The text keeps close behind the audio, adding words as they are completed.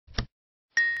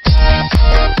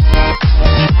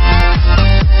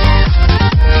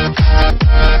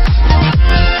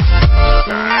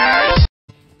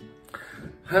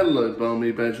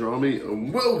Barmy Badger Army,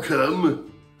 and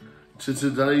welcome to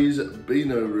today's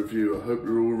Beano review. I hope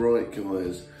you're all right,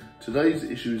 guys. Today's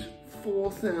issue is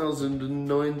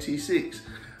 4096,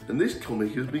 and this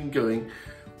comic has been going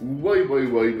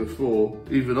way before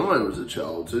even I was a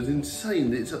child, so it's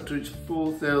insane that it's up to its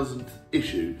 4000th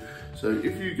issue. So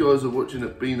if you guys are watching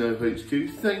at Beano HQ,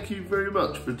 thank you very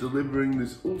much for delivering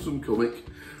this awesome comic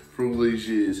for all these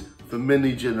years, for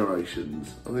many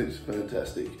generations. I think it's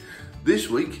fantastic.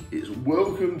 This week it's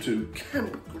Welcome to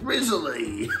Camp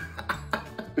Grizzly.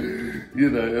 You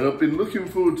know, and I've been looking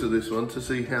forward to this one to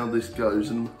see how this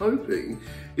goes, and I'm hoping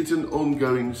it's an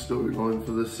ongoing storyline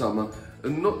for the summer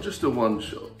and not just a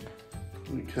one-shot.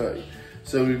 Okay,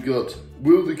 so we've got,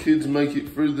 will the kids make it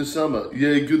through the summer?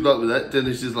 Yeah, good luck with that.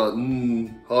 Dennis is like,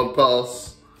 hard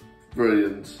pass.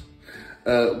 Brilliant.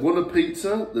 Want a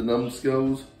pizza? The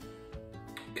numbskulls.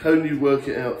 Can you work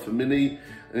it out for Minnie?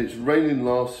 And it's raining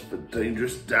last for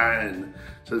Dangerous Dan.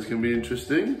 So it's going to be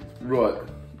interesting. Right,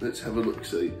 let's have a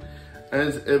look-see.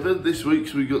 As ever, this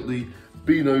week's we got the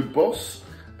Beano boss,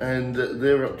 and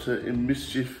they're up to in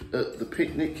mischief at the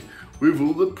picnic with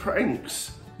all the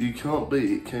pranks. You can't beat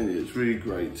it, can you? It's really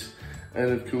great.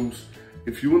 And of course,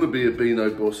 if you want to be a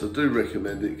Beano boss, I do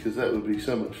recommend it, because that would be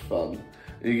so much fun.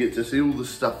 And you get to see all the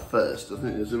stuff first. I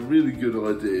think it's a really good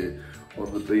idea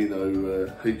on the Beano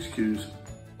HQ's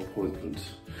appointment.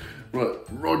 Right,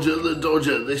 Roger the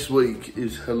Dodger this week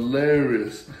is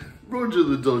hilarious. Roger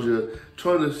the Dodger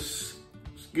trying to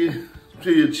be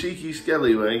a cheeky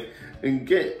scallywag and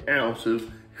get out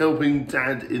of helping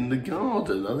Dad in the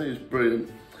garden. I think it's brilliant.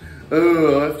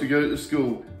 Oh, I have to go to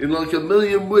school in like a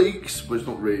million weeks. Well, it's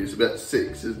not really, it's about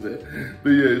 6, isn't it?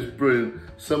 But yeah, it's brilliant.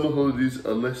 Summer holidays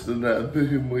are less than that, a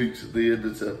million weeks, the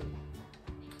editor.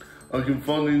 I can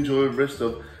finally enjoy a rest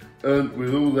I've earned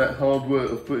with all that hard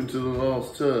work I've put into the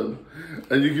last term.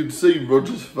 And you can see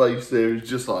Roger's face there, he's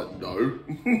just like, no.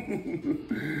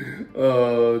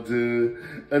 Oh dear.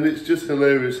 And it's just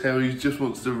hilarious how he just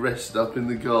wants to rest up in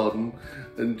the garden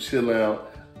and chill out.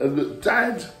 And that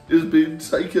Dad is being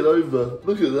taken over.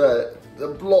 Look at that. The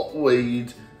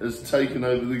blockweed has taken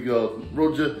over the garden.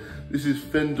 Roger, this is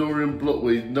Fendorian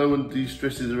blockweed. No one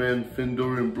de-stresses around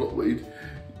Fendorian blockweed.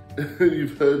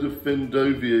 You've heard of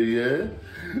Fendovia, yeah?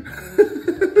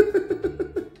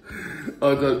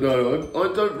 I don't know. I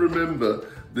don't remember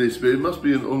this, but it must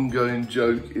be an ongoing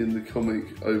joke in the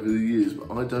comic over the years,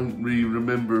 but I don't really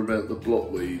remember about the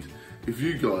blockweed. If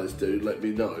you guys do, let me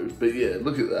know. But yeah,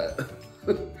 look at that.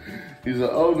 He's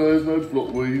like, oh no, there's no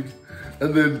blockweed.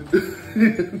 And then he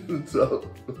ends up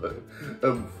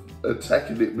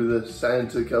attacking it with a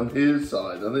Santa come here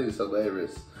sign. I think it's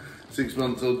hilarious. 6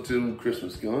 months old till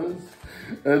Christmas, guys.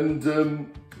 And,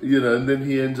 you know, and then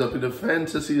he ends up in a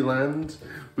fantasy land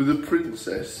with a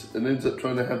princess and ends up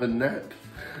trying to have a nap.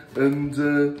 And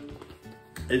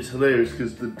it's hilarious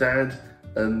because the dad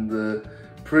and the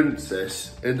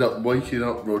princess end up waking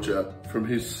up Roger from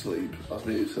his sleep. I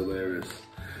think it's hilarious.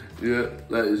 Yeah,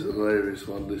 that is a hilarious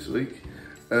one this week.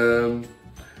 You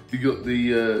got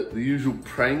the usual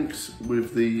pranks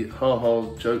with the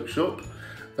Ha-Ha joke shop.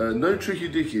 No Tricky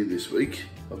Dicky this week,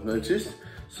 I've noticed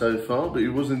so far, but it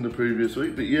was in the previous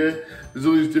week. But yeah, there's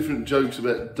all these different jokes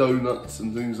about donuts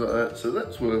and things like that, so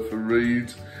that's worth a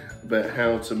read, about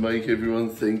how to make everyone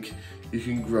think you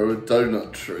can grow a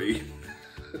donut tree.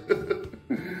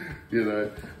 You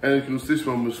know, and of course this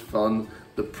one was fun.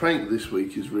 The prank this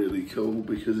week is really cool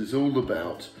because it's all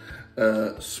about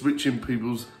switching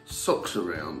people's socks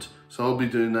around. So I'll be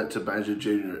doing that to Badger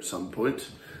Jr. at some point,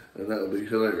 and that'll be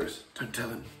hilarious. Don't tell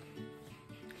him.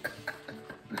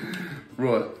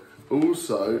 Right,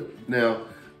 also, now,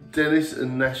 Dennis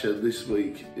and Gnasher this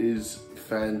week is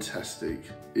fantastic.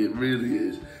 It really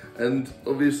is. And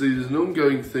obviously there's an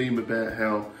ongoing theme about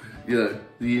how, you know,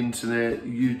 the internet,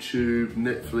 YouTube,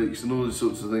 Netflix and all these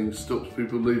sorts of things stops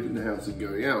people leaving the house and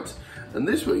going out. And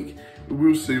this week,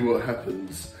 we'll see what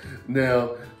happens.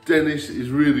 Now, Dennis is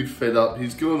really fed up.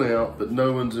 He's gone out, but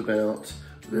no one's about.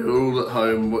 They're all at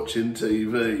home watching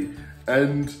TV.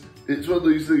 And it's one of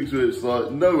these things where it's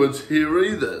like, no one's here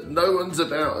either. No one's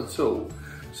about at all.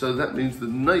 So that means that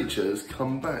nature has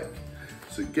come back.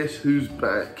 So guess who's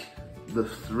back? The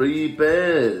 3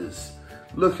 bears.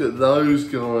 Look at those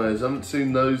guys. I haven't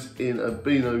seen those in a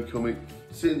Beano comic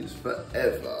since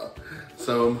forever.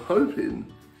 So I'm hoping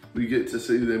we get to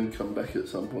see them come back at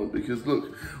some point, because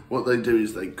look, what they do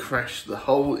is they crash the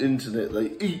whole internet.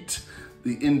 They eat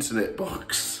the internet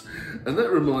box. And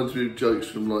that reminds me of jokes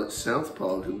from like South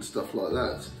Park and stuff like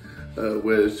that,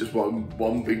 where it's just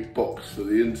one big box for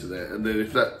the internet, and then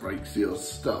if that breaks, you're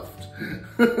stuffed.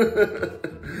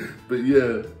 But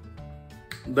yeah,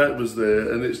 that was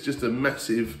there, and it's just a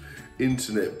massive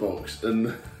internet box,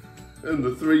 and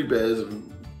the three bears have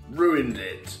ruined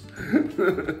it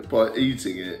by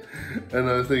eating it, and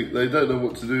I think they don't know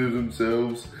what to do with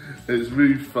themselves. It's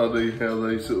really funny how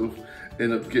they sort of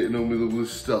end up getting on with all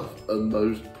this stuff, and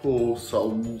those poor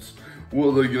souls, what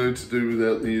are they going to do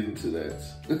without the internet?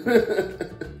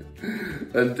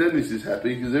 And Dennis is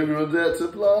happy because everyone's out to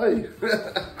play.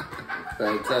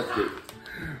 Fantastic.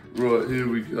 Right, here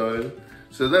we go.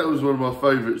 So that was one of my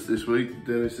favourites this week,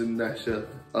 Dennis and Gnasher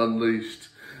Unleashed.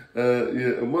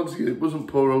 Yeah, and once again, it wasn't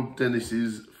poor old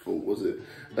Dennis's fault, was it?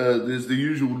 There's the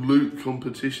usual loot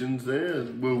competitions there,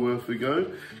 well worth a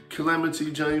go.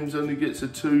 Calamity James only gets a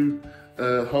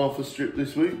half a strip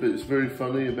this week, but it's very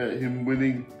funny about him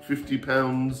winning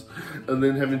 £50 and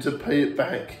then having to pay it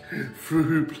back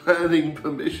through planning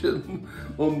permission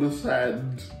on the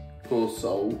sand. Poor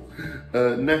soul.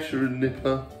 Gnasher and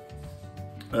Nipper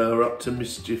are up to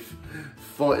mischief,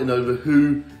 fighting over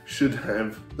who should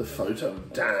have the photo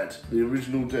of Dad, the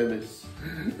original Dennis.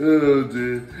 Oh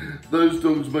dear. Those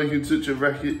dogs making such a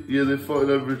racket. Yeah, they're fighting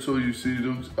over a toy, you see,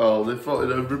 dogs. Oh, they're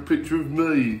fighting over a picture of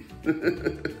me.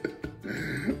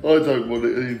 I don't want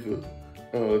it either.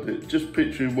 Oh dear. Just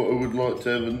picturing what I would like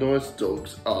to have a nice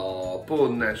dogs. Oh, poor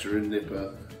Gnasher and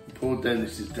Nipper. Poor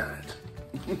Dennis's dad.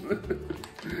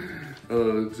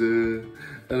 Oh dear.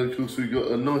 And of course we've got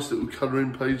a nice little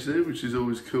colouring page there, which is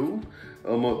always cool.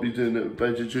 I might be doing that with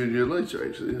Badger Junior later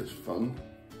actually, that's fun.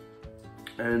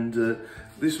 And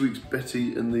this week's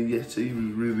Betty and the Yeti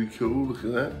was really cool, look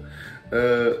at that.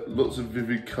 Lots of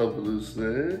vivid colours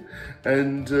there.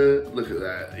 And look at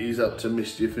that, he's up to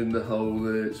mischief in the hole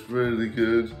there, it's really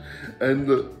good. And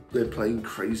look, they're playing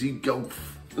crazy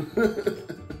golf.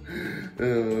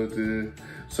 Oh dear.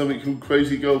 Something called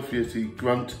Crazy Golf Yeti,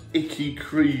 grunt icky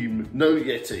cream, no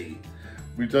Yeti.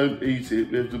 We don't eat it,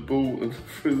 we have the ball and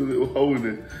through the little hole in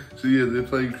it. So yeah, they're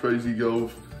playing crazy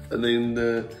golf, and then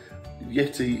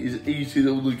Yeti is eating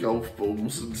all the golf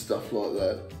balls and stuff like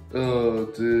that. Oh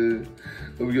dear.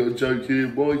 And we got a joke here,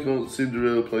 why can't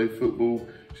Cinderella play football?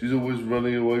 She's always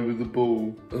running away with the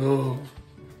ball. Oh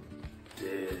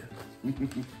dear.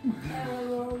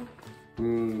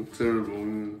 Oh, terrible,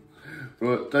 yeah.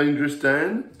 Right, Dangerous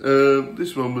Dan.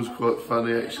 This one was quite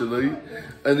funny actually,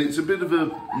 and it's a bit of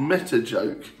a meta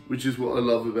joke, which is what I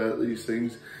love about these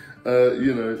things.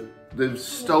 You know, they've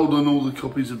stolen all the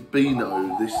copies of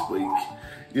Beano this week.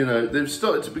 You know, they've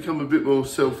started to become a bit more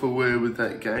self-aware with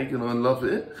that gag, and I love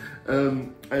it.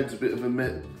 Adds a bit of a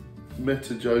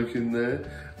meta joke in there,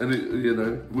 and it, you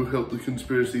know, will help the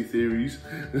conspiracy theories.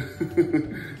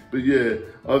 But yeah,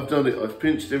 I've done it. I've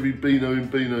pinched every Beano in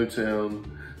Beano Town.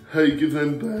 Hey, give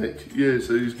them back. Yeah,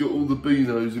 so he's got all the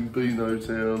Beanos in Beano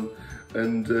Town,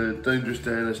 and Dangerous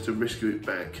Dan has to rescue it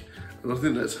back. And I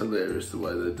think that's hilarious the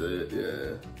way they do it,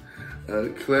 yeah.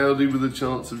 Cloudy with a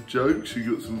chance of jokes.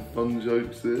 You got some fun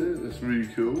jokes there. That's really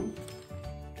cool.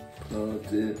 Oh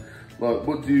dear. Like,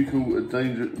 what do you call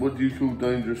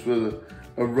dangerous weather?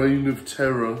 A rain of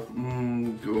terror.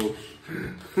 Gosh.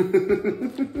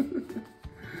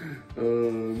 Oh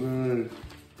no.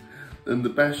 And the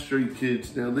Bash Street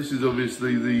Kids. Now this is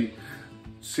obviously the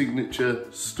signature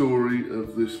story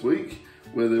of this week,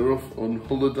 where they're off on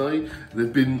holiday.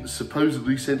 They've been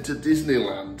supposedly sent to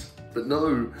Disneyland, but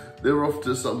no, they're off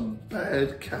to some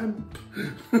bad camp.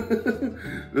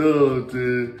 Oh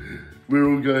dear. We're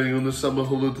all going on a summer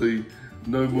holiday.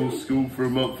 No more school for a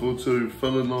month or two.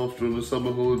 Fun and laughter on a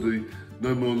summer holiday.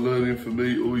 No more learning for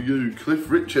me or you. Cliff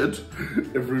Richard,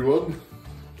 everyone.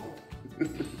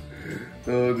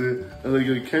 Oh dear. And they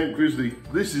go, Camp Grizzly,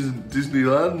 this isn't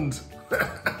Disneyland.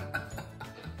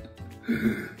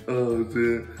 Oh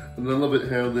dear. And I love it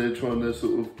how they're trying to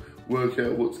sort of work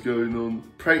out what's going on.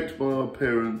 Pranked by our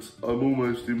parents. I'm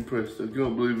almost impressed. I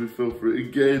can't believe we fell for it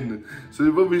again. So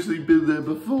they've obviously been there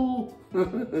before.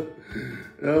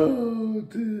 Oh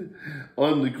dear.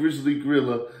 I'm the Grizzly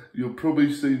Griller. You'll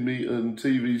probably see me on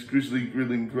TV's Grizzly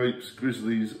Grilling Grapes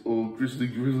Grizzlies or Grizzly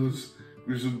Grillers.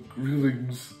 Grizzly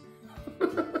Grillings.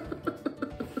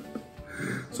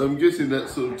 So I'm guessing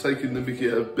that's sort of taking the mickey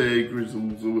out of Bear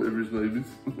Grizzles or whatever his name is.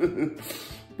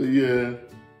 But yeah,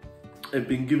 they've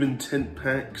been given tent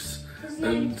packs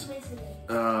and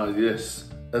yes,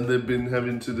 and they've been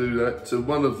having to do that. So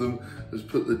one of them has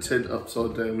put the tent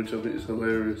upside down, which I think is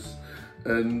hilarious,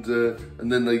 and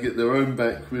then they get their own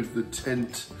back with the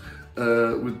tent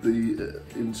with the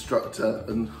instructor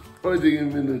and hiding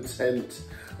him in a tent.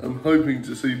 I'm hoping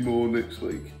to see more next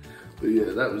week. But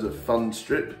yeah, that was a fun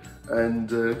strip, and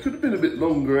could have been a bit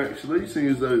longer actually, seeing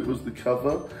as though it was the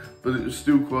cover, but it was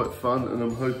still quite fun, and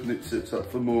I'm hoping it sets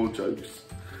up for more jokes.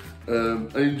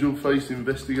 Angel Face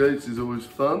Investigates is always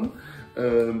fun. I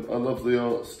love the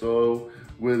art style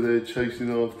where they're chasing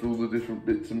after all the different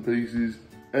bits and pieces.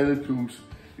 And of course,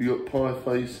 you got Pie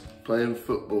Face playing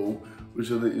football,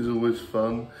 which I think is always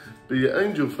fun. But yeah,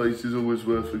 Angel Face is always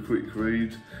worth a quick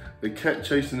read. The cat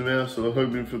chasing the mouse, so I'm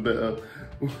hoping for better.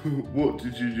 What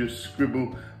did you just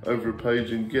scribble over a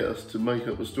page and get us to make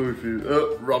up a story for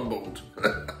you? Rumbled.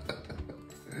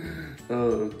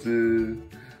 Oh dear.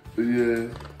 But yeah,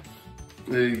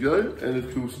 there you go. And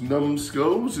of course,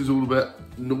 Numbskulls is all about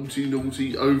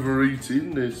naughty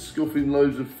overeating. They're scoffing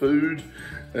loads of food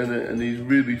and he's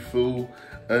really full.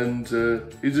 And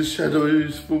he's a shadow of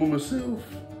his former self.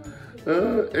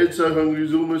 Ed's so hungry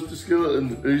he's almost a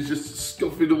skeleton. He's just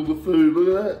scoffing all the food.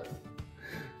 Look at that.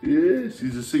 Yes,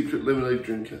 he's a secret lemonade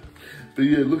drinker. But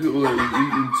yeah, look at all that. He's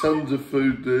eating tons of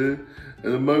food there.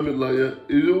 And a moment later,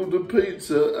 he's ordered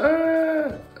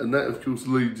pizza. And that, of course,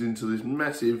 leads into this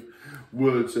massive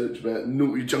word search about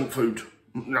naughty junk food.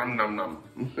 Nom nom nom.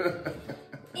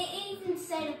 It even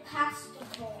said a pasta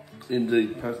pot.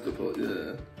 Indeed, pasta pot,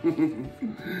 yeah.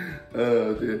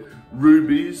 Oh dear.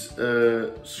 Ruby's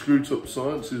Screw Top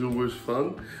Science is always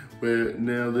fun, where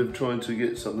now they're trying to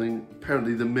get something.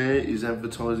 Apparently the mayor is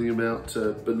advertising about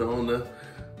banana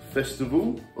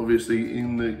festival, obviously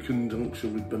in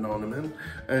conjunction with Banana Man,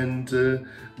 and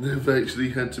they've actually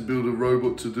had to build a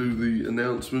robot to do the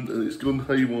announcement, and it's gone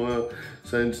haywire,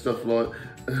 saying stuff like,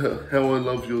 how I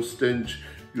love your stench,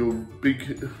 your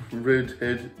big red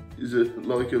head is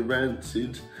like a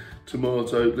rancid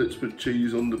tomato, let's put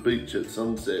cheese on the beach at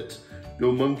sunset,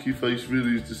 your monkey face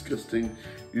really is disgusting,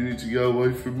 you need to go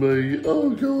away from me,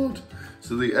 oh god.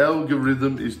 So the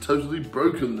algorithm is totally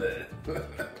broken there.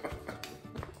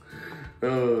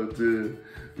 Oh dear.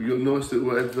 We got a nice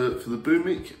little advert for the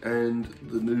Boomic and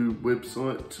the new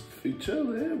website feature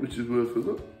there, which is worth a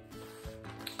look.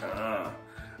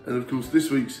 And of course this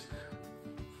week's,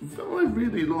 I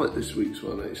really like this week's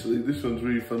one actually. This one's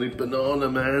really funny. Banana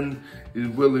Man is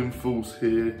well in force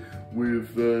here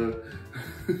with the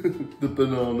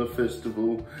Banana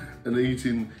Festival and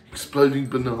eating exploding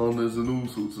bananas and all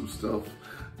sorts of stuff.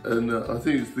 And I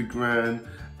think it's the Gran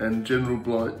and General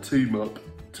Blight team up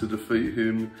to defeat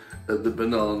him at the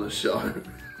banana show.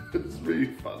 It's really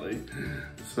funny.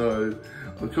 So,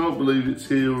 I can't believe it's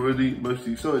here already. Most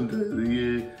exciting day of the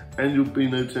year. Annual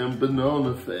Beano Town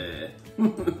Banana Fair.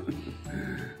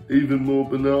 Even more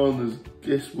bananas.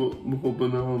 Guess what? More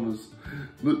bananas.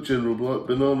 Look, General Blight,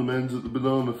 Banana Man's at the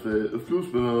Banana Fair. Of course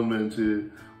Banana Man's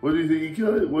here. Why do you think he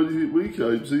came? Why do you think we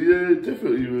came? So yeah,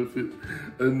 definitely worth it.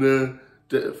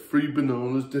 And free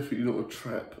bananas, definitely not a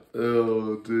trap.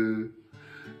 Oh dear.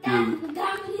 Yeah.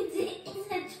 That means it is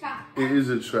a trap. It is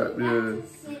a trap, yeah.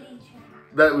 That's a silly trap.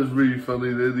 That was really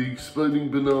funny there, the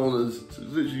exploding bananas. It's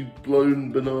literally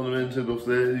blown Banana Man's head off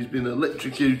there. He's been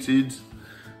electrocuted.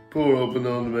 Poor old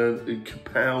Banana Man, and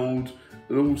kapowed,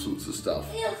 and all sorts of stuff.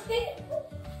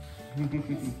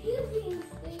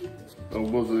 Oh,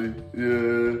 was he?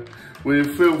 Yeah. Well, he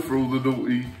fell for all the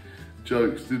naughty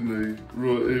jokes, didn't he?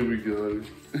 Right, here we go.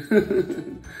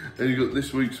 And you got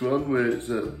this week's one where it's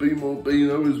Be More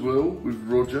Beano as well with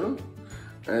Roger.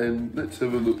 And let's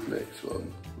have a look next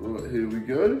one. Right, here we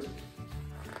go.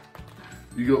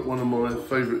 You got one of my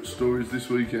favourite stories this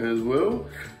week as well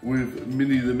with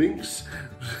Minnie the Minx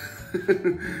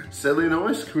selling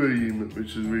ice cream,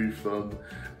 which is really fun.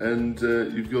 And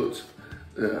you've got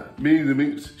Minnie the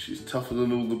Minx, she's tougher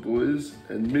than all the boys,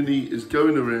 and Minnie is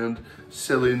going around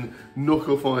selling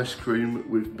knockoff ice cream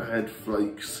with bad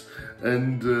flakes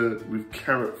and with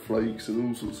carrot flakes and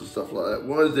all sorts of stuff like that.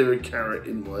 Why is there a carrot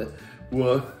in my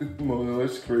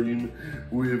ice cream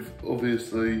with,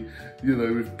 obviously, you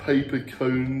know, with paper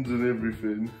cones and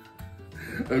everything?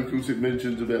 And of course it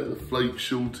mentions about the flake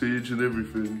shortage and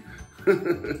everything.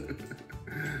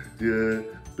 Yeah.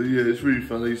 But yeah, it's really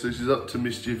funny. So she's up to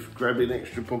mischief, grabbing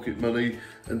extra pocket money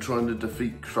and trying to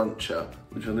defeat Cruncher,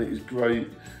 which I think is great.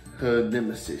 Her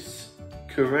nemesis.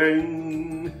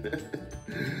 Kerrang!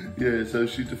 Yeah, so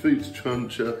she defeats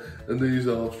Cruncher and he's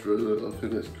after her. I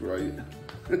think that's great.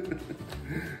 And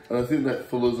I think that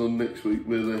follows on next week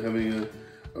where they're having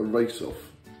a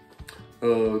race-off.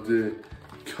 Oh dear.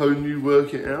 Can you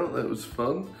work it out? That was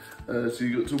fun. So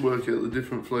you got to work out the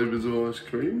different flavours of ice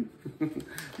cream.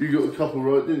 You got a couple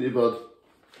right, didn't you, bud?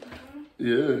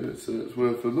 Yeah, so it's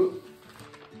worth a look.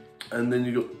 And then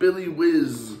you got Billy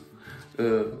Whiz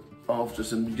after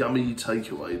some yummy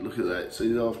takeaway. Look at that. So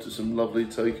he's after some lovely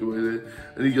takeaway there.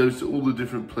 And he goes to all the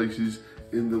different places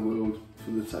in the world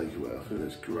for the takeaway. I think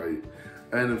that's great.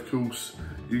 And of course,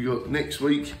 you got next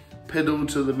week, pedal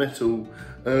to the metal.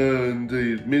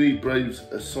 Indeed, Minnie braves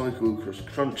a cycle across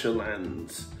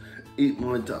Cruncherlands. Eat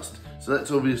my dust. So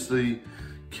that's obviously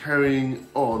carrying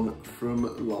on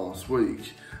from last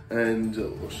week, and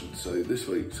I should say this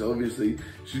week. So obviously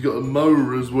she's got a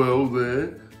mower as well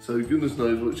there, so goodness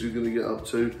knows what she's going to get up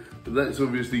to, but that's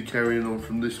obviously carrying on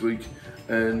from this week,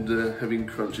 and having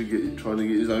Cruncher trying to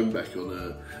get his own back on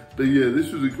her. But yeah,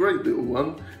 this was a great little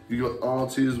one. You got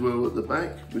Artie as well at the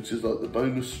back, which is like the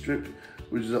bonus strip,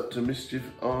 which is up to Mischief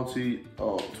Artie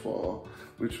Artois,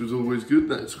 which was always good.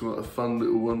 That's quite a fun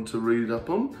little one to read up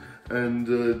on, and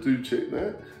do check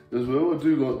that as well. I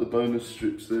do like the bonus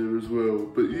strips there as well.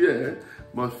 But yeah,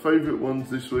 my favourite ones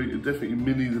this week are definitely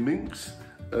Minnie the Minx,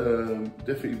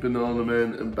 definitely Banana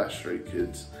Man and Bash Stray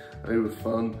Kids. They were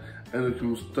fun, and of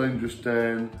course Dangerous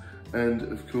Dan, and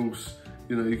of course,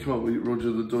 you know, you can't beat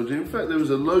Roger the Dodger. In fact, there was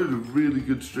a load of really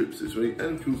good strips this week,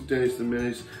 and of course Dennis the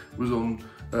Menace was on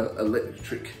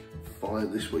Electric Fire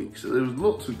this week. So there was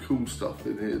lots of cool stuff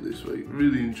in here this week.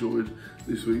 Really enjoyed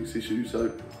this week's issue. So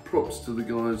props to the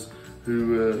guys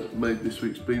who made this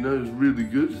week's Beano. It was really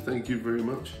good. Thank you very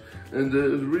much. And it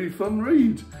was a really fun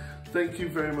read. Thank you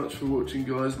very much for watching,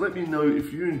 guys. Let me know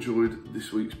if you enjoyed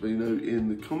this week's Beano in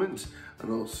the comments,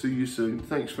 and I'll see you soon.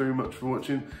 Thanks very much for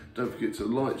watching. Don't forget to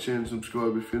like, share and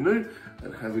subscribe if you're new,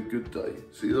 and have a good day.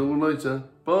 See you all later.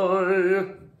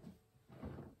 Bye.